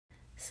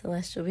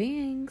Celestial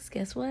beings,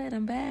 guess what?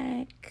 I'm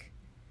back.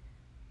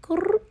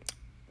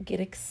 Get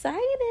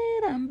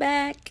excited. I'm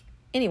back.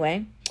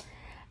 Anyway,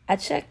 I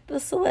checked the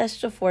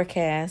celestial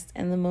forecast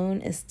and the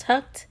moon is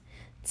tucked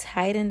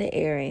tight into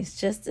Aries,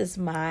 just as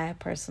my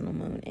personal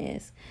moon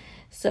is.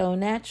 So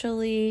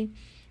naturally,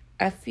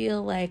 I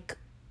feel like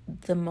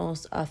the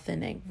most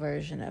authentic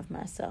version of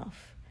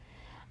myself.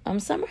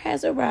 Summer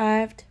has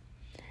arrived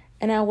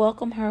and I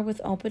welcome her with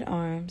open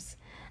arms.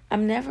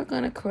 I'm never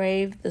going to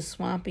crave the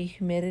swampy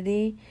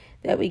humidity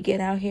that we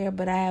get out here,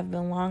 but I have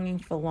been longing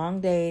for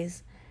long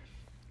days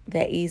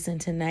that ease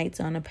into nights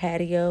on a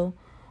patio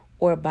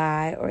or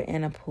by or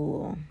in a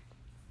pool.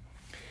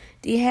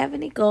 Do you have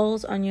any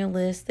goals on your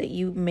list that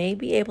you may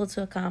be able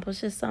to accomplish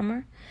this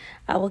summer?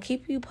 I will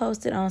keep you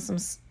posted on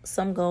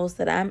some goals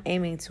that I'm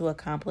aiming to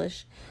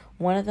accomplish.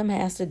 One of them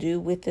has to do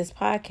with this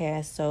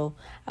podcast, so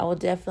I will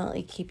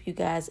definitely keep you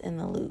guys in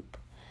the loop.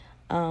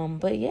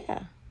 But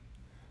yeah.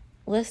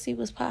 Let's see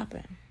what's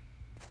popping.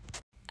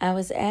 I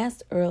was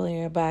asked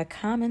earlier by a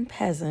common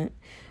peasant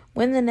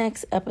when the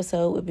next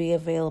episode would be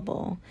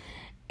available.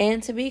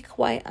 And to be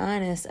quite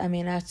honest,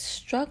 I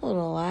struggled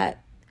a lot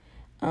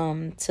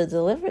to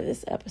deliver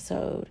this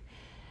episode.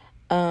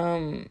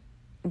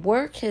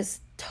 Work has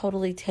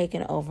totally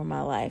taken over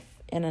my life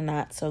in a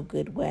not so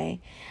good way.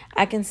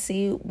 I can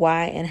see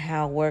why and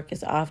how work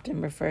is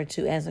often referred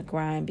to as a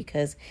grind,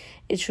 because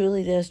it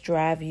truly does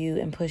drive you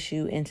and push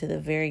you into the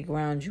very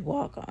ground you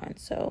walk on.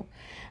 So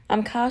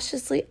I'm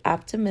cautiously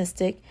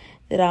optimistic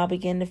that I'll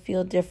begin to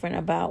feel different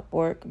about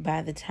work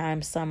by the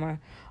time summer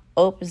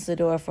opens the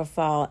door for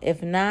fall.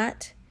 If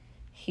not,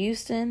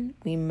 Houston,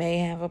 we may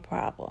have a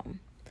problem.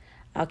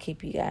 I'll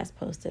keep you guys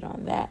posted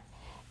on that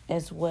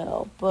as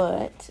well.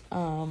 But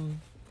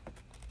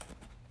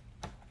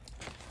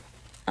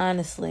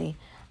honestly,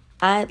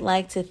 I'd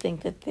like to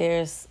think that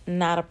there's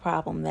not a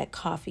problem that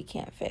coffee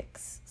can't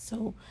fix.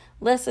 So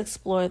let's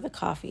explore the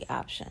coffee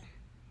option.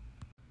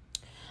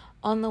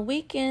 On the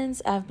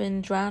weekends, I've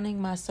been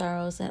drowning my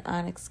sorrows in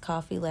Onyx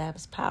Coffee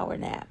Lab's Power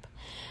Nap.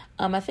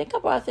 I think I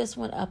brought this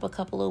one up a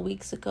couple of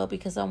weeks ago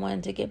because I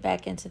wanted to get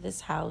back into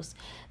this house.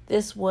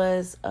 This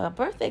was a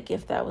birthday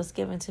gift that was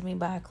given to me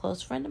by a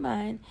close friend of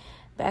mine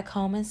back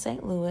home in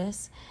St.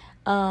 Louis.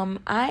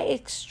 I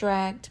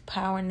extract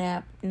Power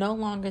Nap no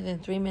longer than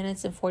 3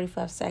 minutes and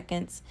 45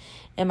 seconds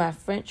in my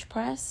French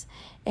press.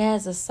 It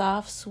has a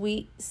soft,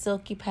 sweet,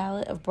 silky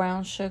palette of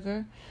brown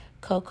sugar,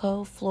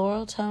 cocoa,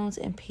 floral tones,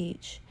 and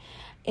peach.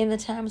 In the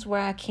times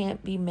where I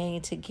can't be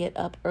made to get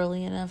up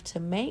early enough to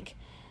make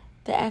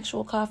the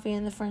actual coffee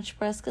in the French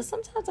press, because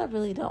sometimes I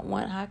really don't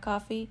want hot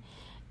coffee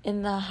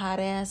in the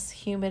hot-ass,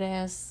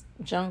 humid-ass,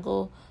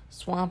 jungle,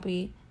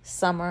 swampy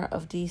summer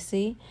of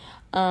DC.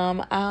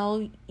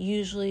 I'll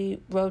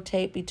usually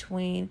rotate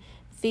between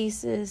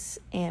Thesis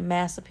and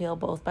Mass Appeal,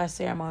 both by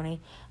ceremony,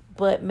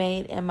 but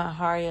made in my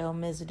Hario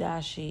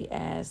Mizudashi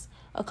as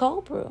a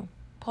cold brew,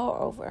 pour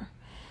over.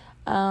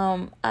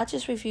 I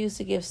just refuse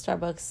to give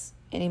Starbucks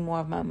any more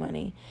of my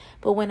money.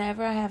 But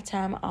whenever I have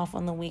time off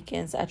on the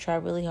weekends, I try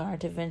really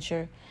hard to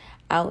venture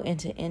out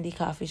into indie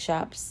coffee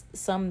shops,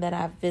 some that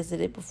I've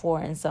visited before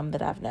and some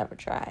that I've never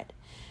tried.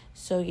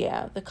 So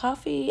yeah, the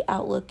coffee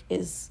outlook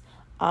is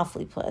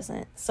awfully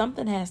pleasant.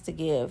 Something has to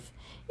give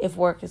if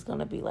work is going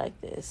to be like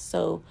this.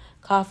 So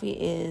coffee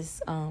is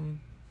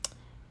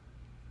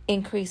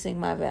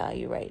increasing my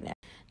value right now.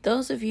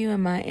 Those of you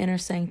in my inner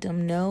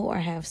sanctum know or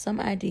have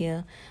some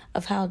idea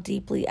of how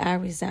deeply I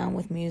resound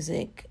with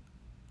music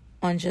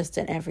on just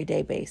an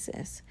everyday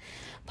basis.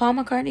 Paul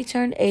McCartney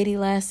turned 80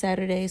 last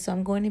Saturday, so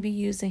I'm going to be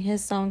using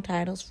his song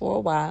titles for a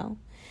while.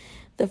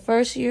 The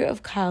first year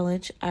of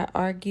college, I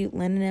argued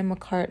Lennon and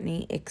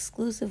McCartney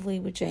exclusively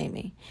with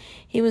Jamie.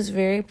 He was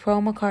very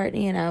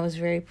pro-McCartney and I was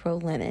very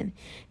pro-Lennon.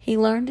 He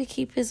learned to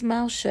keep his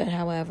mouth shut,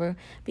 however,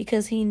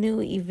 because he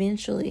knew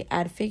eventually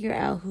I'd figure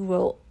out who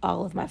wrote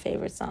all of my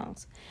favorite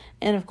songs.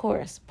 And of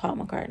course, Paul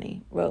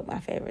McCartney wrote my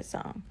favorite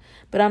song.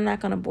 But I'm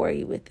not going to bore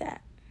you with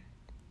that.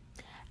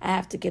 I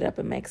have to get up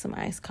and make some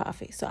iced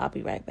coffee, so I'll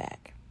be right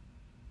back.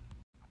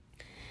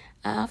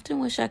 I often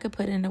wish I could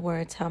put into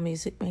words how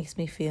music makes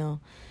me feel,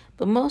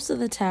 but most of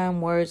the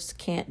time words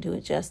can't do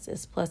it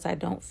justice. Plus, I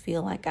don't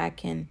feel like I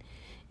can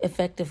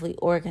effectively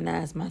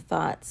organize my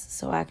thoughts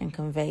so I can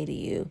convey to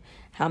you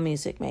how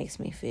music makes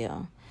me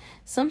feel.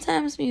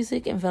 Sometimes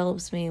music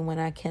envelops me when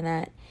I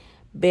cannot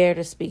bear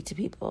to speak to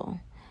people.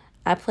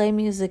 I play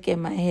music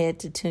in my head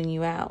to tune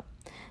you out.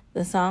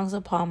 The songs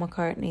of Paul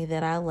McCartney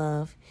that I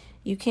love,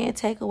 you can't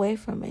take away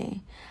from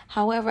me.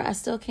 However, I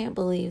still can't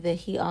believe that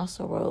he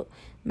also wrote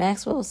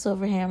Maxwell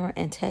Silverhammer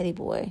and Teddy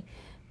Boy.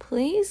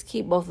 Please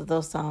keep both of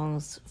those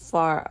songs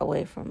far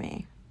away from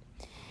me.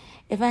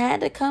 If I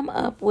had to come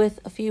up with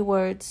a few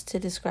words to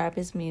describe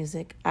his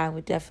music, I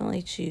would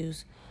definitely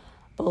choose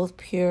both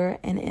pure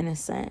and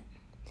innocent.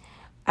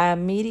 I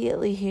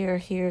immediately hear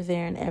here,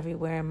 there, and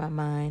everywhere in my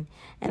mind,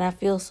 and I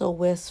feel so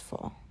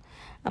wistful.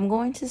 I'm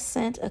going to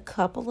send a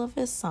couple of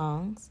his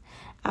songs.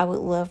 I would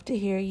love to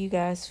hear you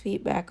guys'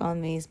 feedback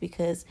on these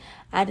because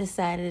I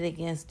decided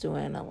against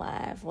doing a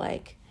live.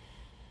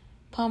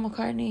 Paul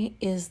McCartney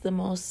is the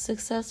most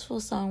successful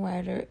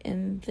songwriter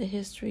in the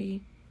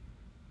history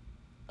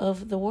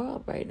of the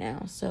world right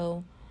now.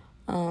 So,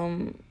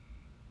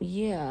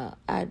 yeah,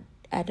 I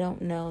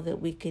don't know that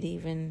we could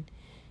even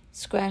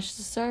scratch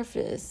the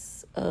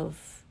surface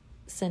of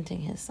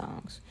scenting his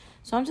songs.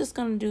 So I'm just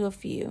going to do a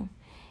few.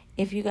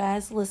 If you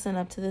guys listen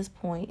up to this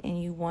point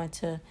and you want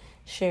to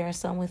share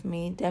some with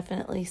me,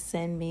 definitely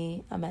send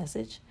me a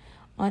message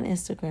on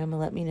Instagram and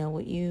let me know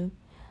what you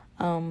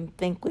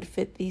think would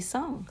fit these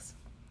songs.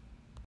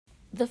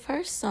 The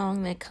first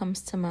song that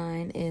comes to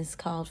mind is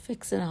called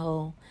Fixin' a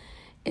Hole.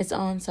 It's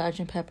on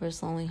Sgt.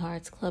 Pepper's Lonely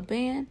Hearts Club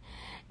Band,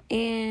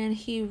 and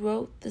he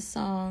wrote the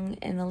song,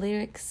 and the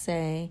lyrics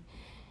say,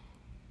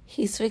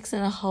 he's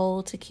fixing a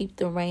hole to keep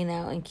the rain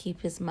out and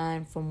keep his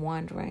mind from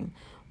wandering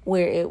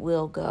where it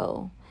will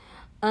go.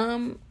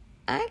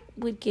 I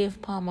would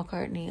give Paul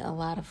McCartney a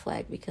lot of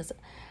flack because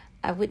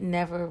I would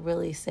never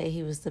really say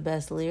he was the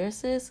best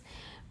lyricist,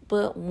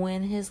 but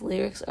when his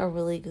lyrics are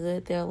really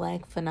good, they're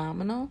like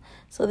phenomenal.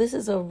 So this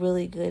is a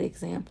really good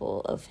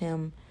example of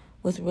him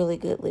with really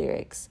good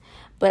lyrics.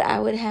 But I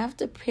would have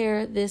to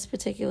pair this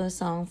particular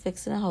song,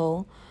 Fixin' a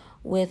Hole,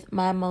 with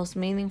My Most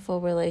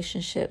Meaningful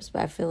Relationships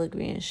by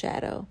Filigree and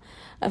Shadow.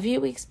 A few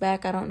weeks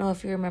back, I don't know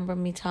if you remember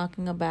me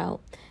talking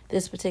about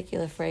this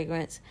particular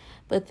fragrance,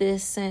 but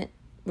this scent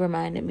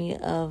reminded me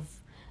of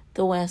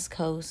the West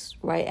Coast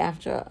right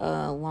after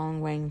a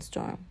long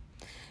rainstorm.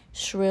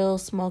 Shrill,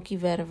 smoky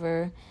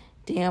vetiver,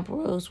 damp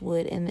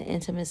rosewood, and the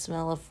intimate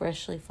smell of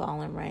freshly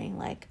fallen rain,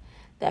 like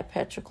that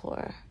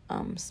petrichlor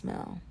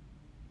smell.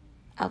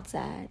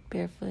 Outside,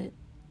 barefoot,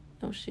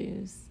 no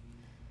shoes,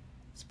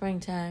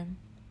 springtime.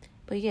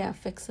 But yeah,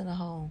 Fixing a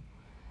Hole.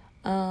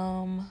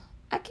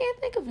 I can't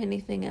think of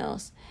anything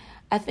else.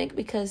 I think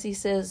because he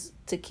says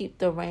to keep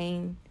the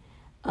rain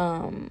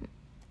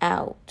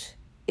out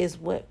is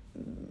what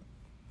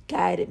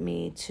guided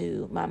me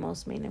to My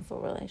Most Meaningful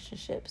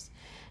Relationships.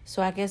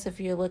 So I guess if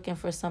you're looking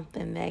for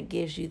something that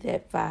gives you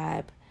that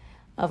vibe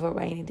of a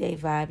rainy day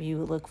vibe, you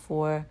would look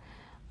for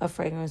a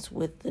fragrance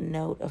with the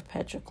note of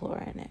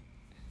petrichlor in it.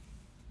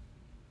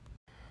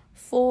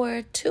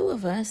 For two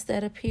of us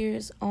that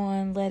appears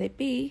on Let It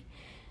Be,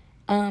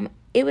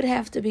 it would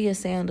have to be a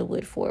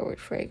sandalwood forward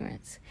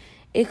fragrance.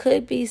 It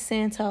could be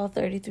Santal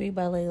 33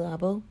 by Le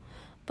Labo,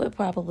 but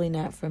probably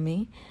not for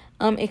me.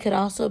 It could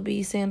also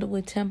be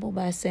Sandalwood Temple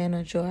by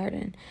Santa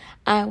Jordan.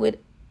 I would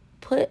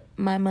put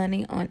my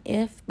money on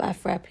If by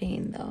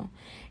Frappine, though.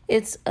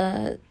 It's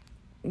a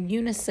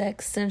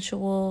unisex,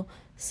 sensual,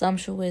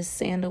 sumptuous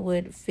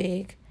sandalwood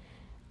fig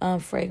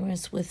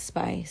fragrance with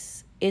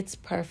spice. It's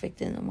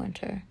perfect in the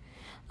winter.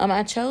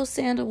 I chose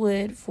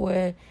Sandalwood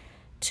for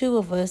two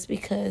of us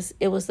because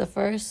it was the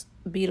first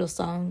Beatles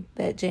song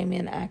that Jamie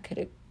and I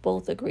could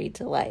both agree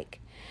to like.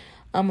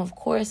 Of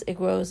course, it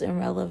grows in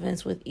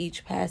relevance with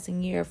each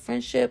passing year of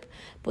friendship,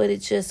 but it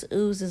just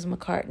oozes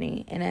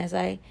McCartney. And as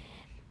I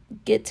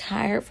get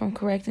tired from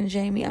correcting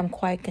Jamie, I'm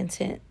quite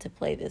content to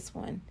play this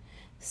one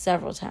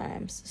several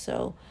times.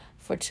 So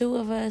for two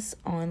of us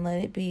on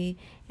Let It Be,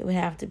 it would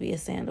have to be a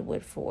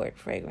sandalwood forward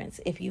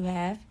fragrance. If you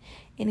have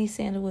any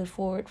sandalwood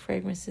forward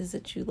fragrances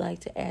that you'd like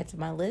to add to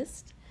my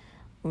list,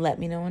 let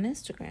me know on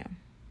Instagram.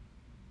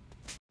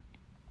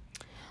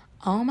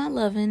 All My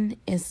Lovin'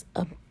 is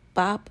a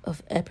bop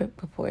of epic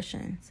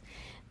proportions.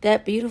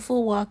 That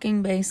beautiful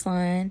walking bass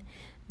line,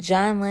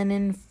 John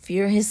Lennon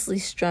furiously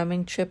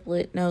strumming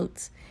triplet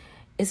notes,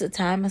 is a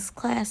timeless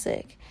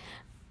classic.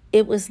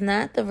 It was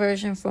not the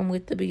version from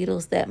With the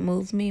Beatles that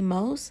moved me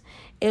most.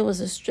 It was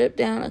a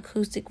stripped-down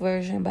acoustic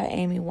version by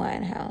Amy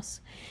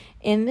Winehouse.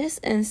 In this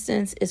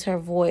instance, it's her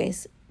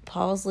voice,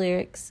 Paul's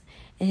lyrics,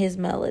 and his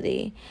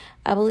melody.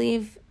 I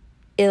believe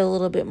it a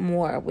little bit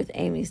more with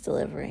Amy's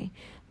delivery.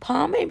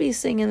 Paul may be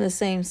singing the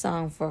same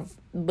song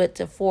but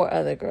to four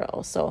other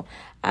girls, so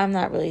I'm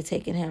not really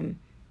taking him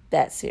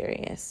that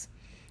serious.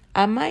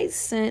 I might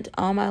scent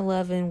All My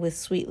Lovin' with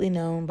Sweetly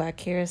Known by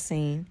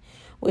Kerosene,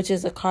 which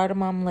is a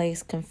cardamom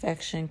lace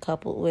confection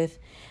coupled with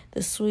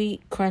the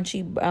sweet,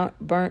 crunchy,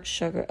 burnt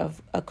sugar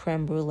of a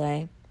creme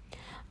brulee.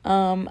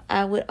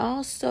 I would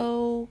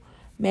also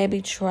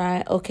maybe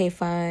try OK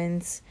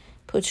Fine's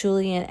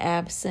Patchouli and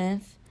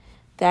Absinthe.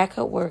 That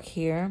could work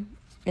here.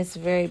 It's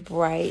very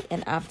bright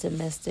and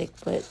optimistic,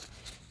 but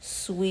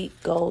sweet,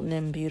 golden,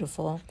 and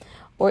beautiful.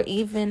 Or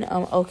even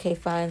OK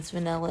Fine's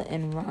Vanilla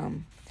and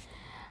Rum.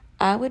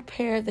 I would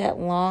pair that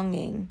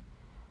longing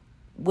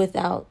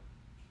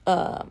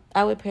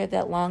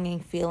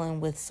feeling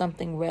with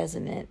something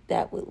resonant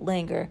that would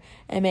linger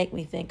and make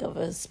me think of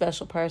a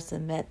special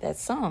person that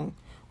song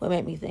would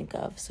make me think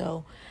of.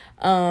 So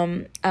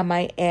I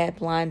might add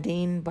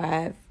Blondine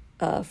by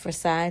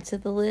Versailles to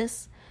the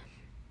list.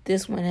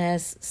 This one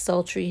has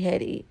sultry,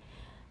 heady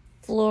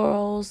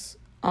florals,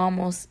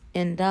 almost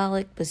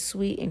indolic, but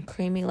sweet and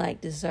creamy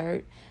like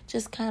dessert,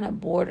 just kind of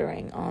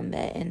bordering on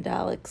that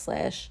indolic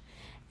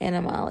 /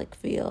 animalic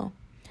feel.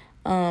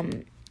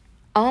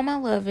 All My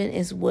Lovin'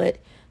 is what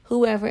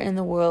whoever in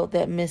the world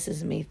that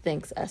misses me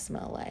thinks I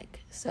smell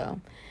like.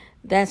 So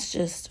that's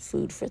just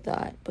food for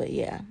thought. But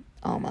yeah,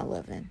 All My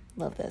Lovin'.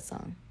 Love that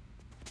song.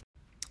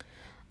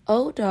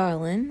 Oh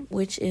Darlin',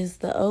 which is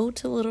the ode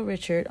to Little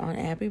Richard on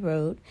Abbey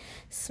Road,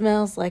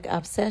 smells like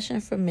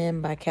Obsession for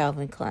Men by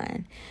Calvin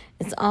Klein.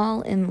 It's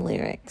all in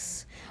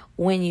lyrics.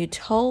 When you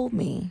told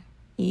me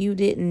you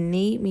didn't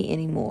need me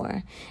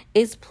anymore.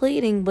 It's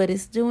pleading, but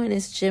it's doing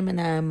its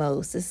Gemini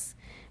most. It's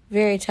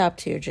very top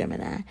tier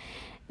Gemini.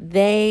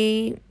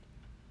 They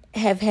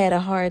have had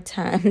a hard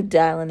time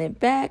dialing it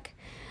back,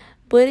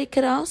 but it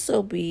could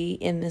also be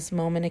in this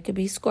moment. It could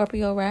be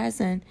Scorpio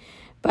Rising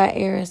by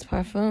Heiress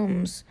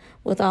Parfums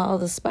with all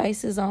the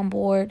spices on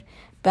board,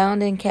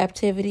 bound in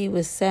captivity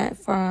with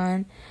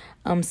saffron,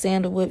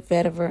 sandalwood,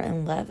 vetiver,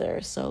 and leather.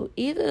 So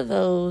either of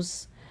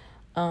those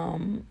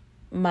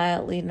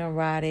mildly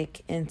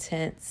neurotic,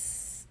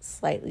 intense,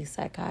 slightly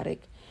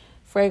psychotic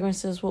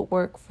fragrances would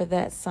work for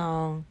that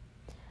song.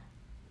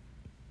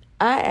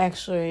 I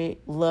actually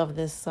love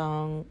this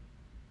song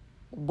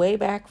way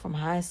back from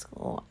high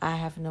school. I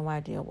have no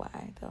idea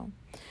why, though.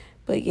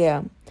 But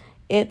yeah,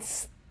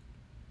 it's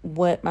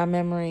what my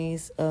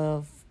memories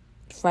of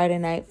Friday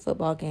night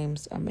football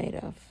games are made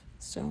of.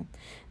 So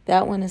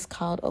that one is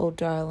called Oh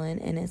Darlin',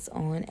 and it's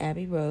on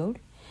Abbey Road.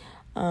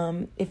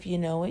 If you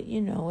know it,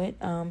 you know it.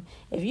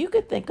 If you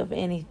could think of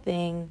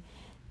anything,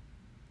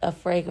 a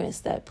fragrance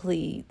that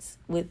pleads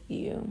with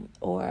you,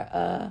 or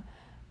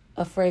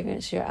a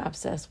fragrance you're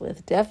obsessed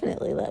with,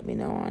 definitely let me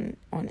know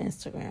on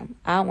Instagram.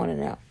 I want to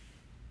know.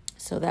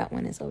 So that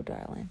one is Oh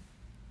Darlin'.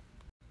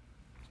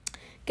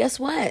 Guess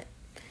what?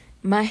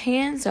 My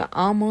hands are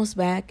almost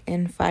back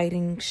in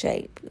fighting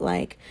shape.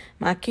 Like,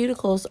 my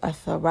cuticles are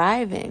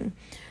thriving.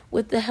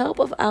 With the help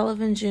of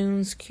Olive &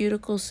 June's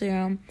cuticle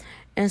serum,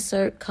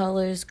 insert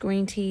colors,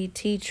 green tea,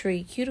 tea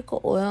tree,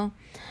 cuticle oil,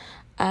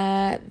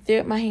 my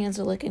hands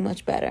are looking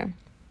much better.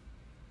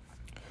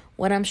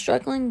 What I'm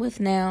struggling with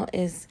now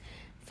is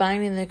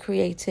finding the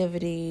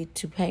creativity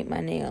to paint my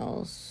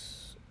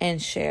nails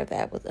and share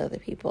that with other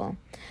people.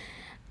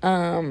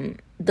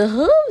 The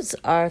hooves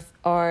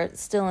are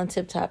still in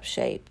tip-top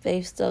shape.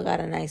 They've still got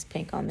a nice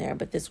pink on there,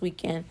 but this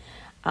weekend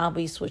I'll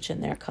be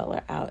switching their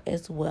color out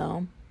as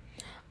well.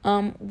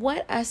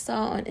 What I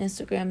saw on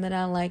Instagram that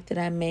I like, that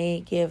I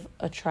may give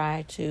a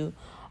try to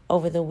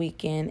over the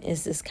weekend,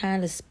 is this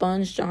kind of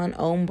sponged on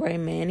ombre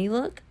mani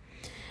look.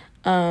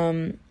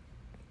 I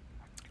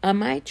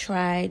might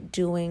try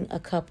doing a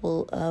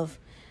couple of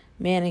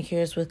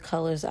manicures with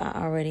colors I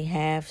already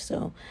have,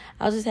 so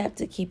I'll just have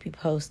to keep you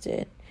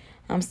posted.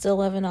 I'm still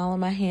loving all of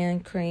my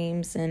hand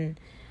creams and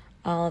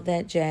all of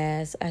that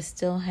jazz. I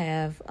still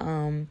have,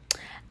 I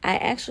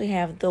actually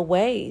have the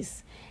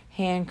Ouai's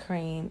hand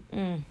cream.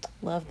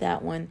 Love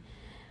that one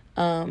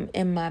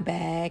in my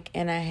bag.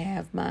 And I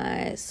have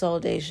my Sol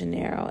de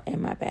Janeiro in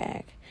my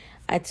bag.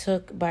 I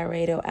took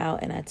Byredo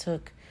out and I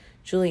took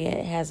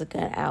Juliet Has a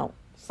Gun out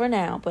for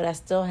now, but I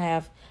still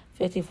have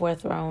 54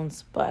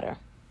 Thrones butter.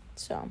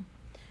 So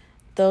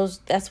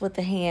that's what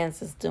the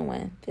hands is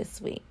doing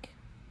this week.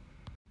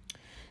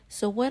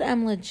 So what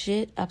I'm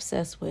legit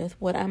obsessed with,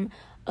 what I'm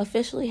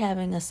officially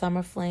having a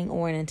summer fling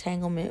or an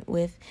entanglement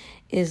with,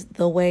 is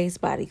the Ouai's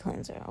body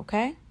cleanser,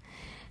 okay?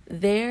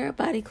 Their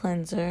body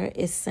cleanser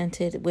is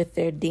scented with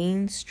their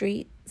Dean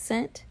Street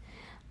scent,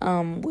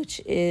 which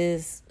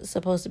is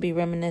supposed to be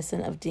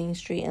reminiscent of Dean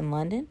Street in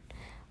London.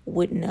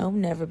 Wouldn't know,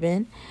 never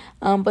been.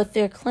 But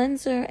their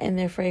cleanser and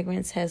their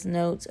fragrance has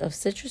notes of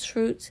citrus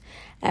fruits,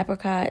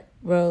 apricot,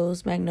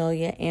 rose,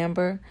 magnolia,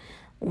 amber,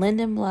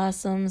 linden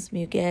blossoms,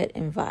 muguet,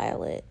 and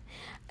violet.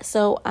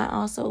 So I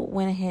also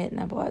went ahead and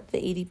I bought the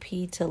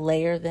EDP to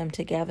layer them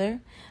together.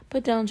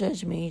 But don't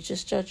judge me.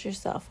 Just judge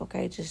yourself,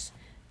 okay? Just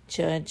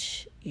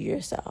judge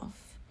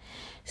yourself.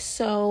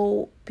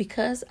 So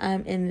because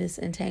I'm in this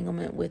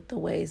entanglement with the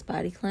Ouai's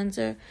body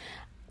cleanser,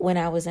 when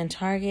I was in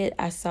Target,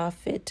 I saw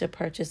fit to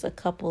purchase a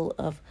couple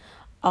of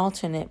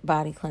alternate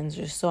body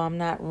cleansers. So I'm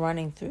not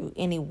running through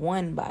any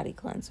one body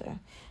cleanser.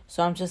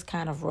 So I'm just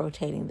kind of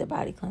rotating the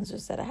body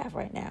cleansers that I have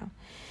right now.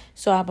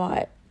 So I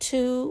bought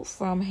 2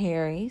 from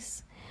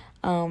Harry's.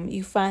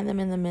 You find them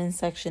in the men's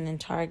section in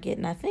Target,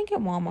 and I think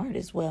in Walmart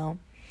as well.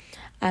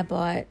 I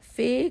bought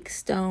Fig,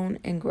 Stone,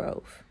 and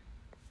Grove.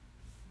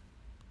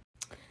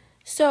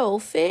 So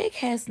Fig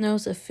has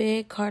notes of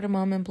fig,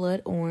 cardamom, and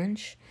blood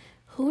orange.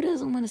 Who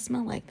doesn't want to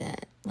smell like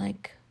that?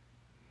 Like,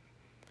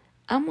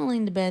 I'm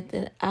willing to bet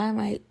that I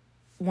might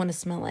want to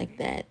smell like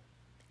that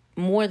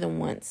more than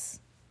once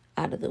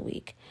out of the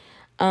week.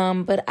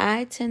 But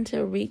I tend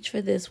to reach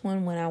for this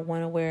one when I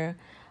want to wear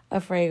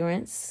a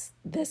fragrance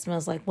that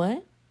smells like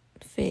what?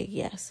 Fig,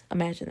 yes.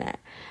 Imagine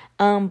that.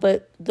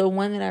 But the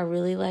one that I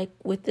really like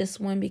with this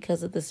one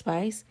because of the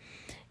spice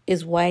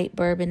is White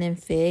Bourbon and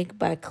Fig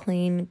by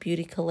Clean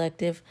Beauty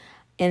Collective,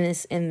 and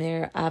it's in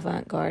their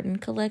Avant Garden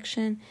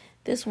collection.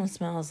 This one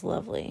smells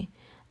lovely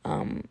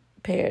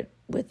paired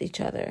with each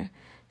other.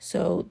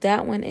 So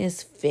that one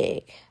is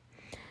Fig.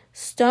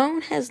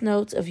 Stone has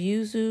notes of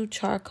yuzu,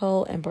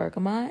 charcoal, and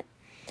bergamot.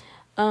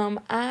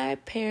 I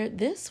paired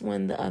this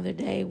one the other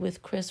day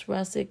with Chris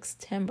Russick's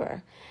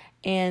Timber,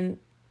 and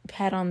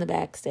pat on the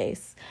back,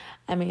 Stace.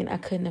 I mean, I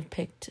couldn't have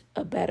picked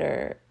a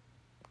better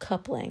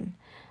coupling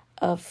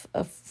of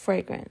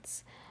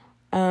fragrance.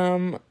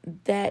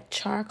 That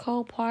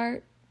charcoal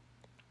part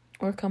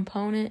or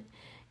component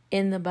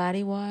in the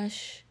body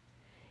wash,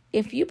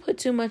 if you put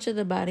too much of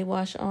the body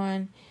wash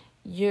on,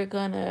 you're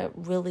gonna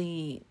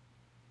really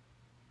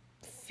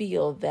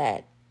feel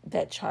that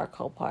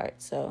charcoal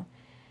part. So,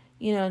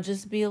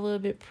 just be a little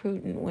bit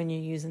prudent when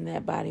you're using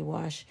that body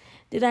wash.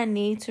 Did I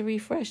need to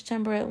refresh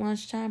Timber at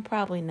lunchtime?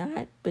 Probably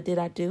not. But did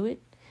I do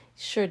it?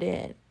 Sure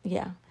did.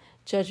 Yeah.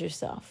 Judge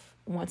yourself.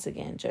 Once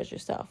again, judge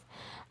yourself.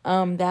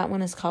 That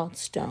one is called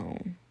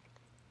Stone.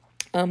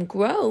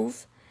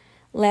 Grove,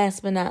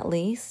 last but not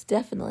least,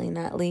 definitely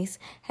not least,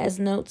 has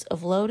notes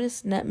of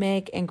lotus,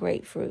 nutmeg, and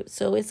grapefruit.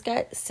 So it's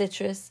got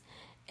citrus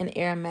and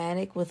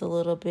aromatic with a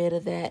little bit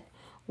of that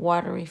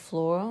watery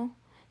floral,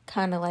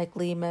 kind of like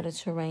Lee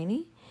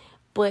Mediterranean.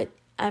 But,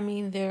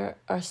 there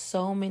are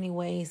so many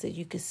ways that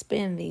you could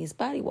spin these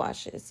body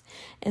washes.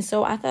 And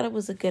so I thought it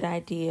was a good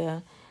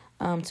idea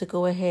to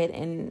go ahead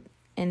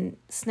and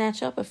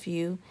snatch up a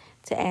few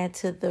to add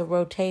to the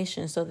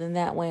rotation. So then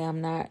that way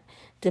I'm not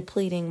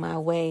depleting my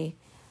Ouai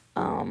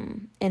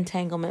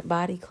entanglement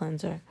body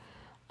cleanser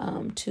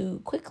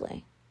too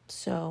quickly.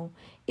 So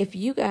if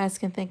you guys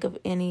can think of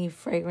any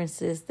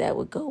fragrances that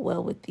would go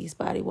well with these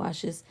body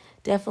washes,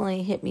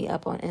 definitely hit me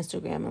up on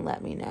Instagram and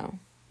let me know.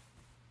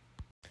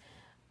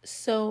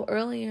 So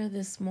earlier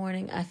this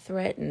morning, I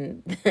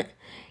threatened,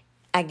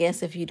 I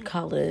guess if you'd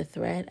call it a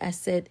threat, I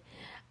said,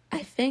 I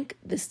think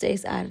the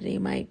Stace Oddity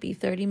might be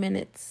 30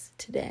 minutes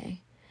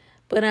today,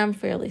 but I'm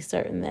fairly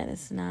certain that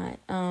it's not.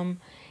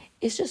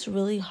 It's just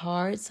really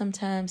hard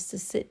sometimes to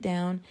sit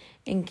down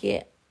and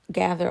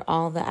gather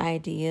all the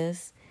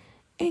ideas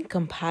and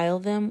compile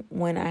them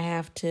when I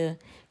have to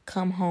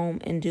come home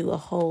and do a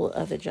whole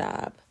other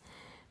job.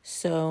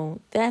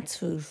 So that's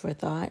food for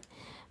thought.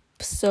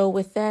 So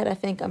with that, I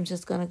think I'm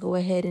just going to go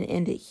ahead and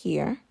end it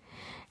here.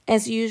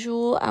 As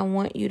usual, I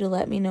want you to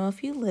let me know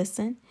if you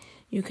listen.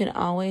 You can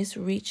always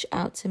reach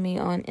out to me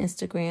on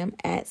Instagram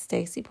at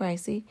Stacy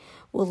Pricey.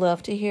 Would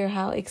love to hear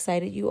how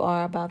excited you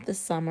are about the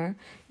summer,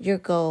 your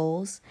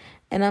goals.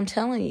 And I'm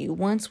telling you,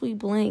 once we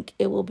blink,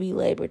 it will be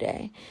Labor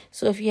Day.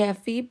 So if you have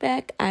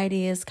feedback,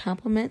 ideas,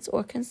 compliments,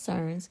 or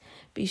concerns,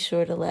 be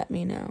sure to let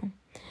me know.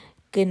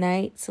 Good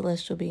night,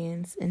 celestial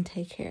beings, and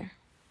take care.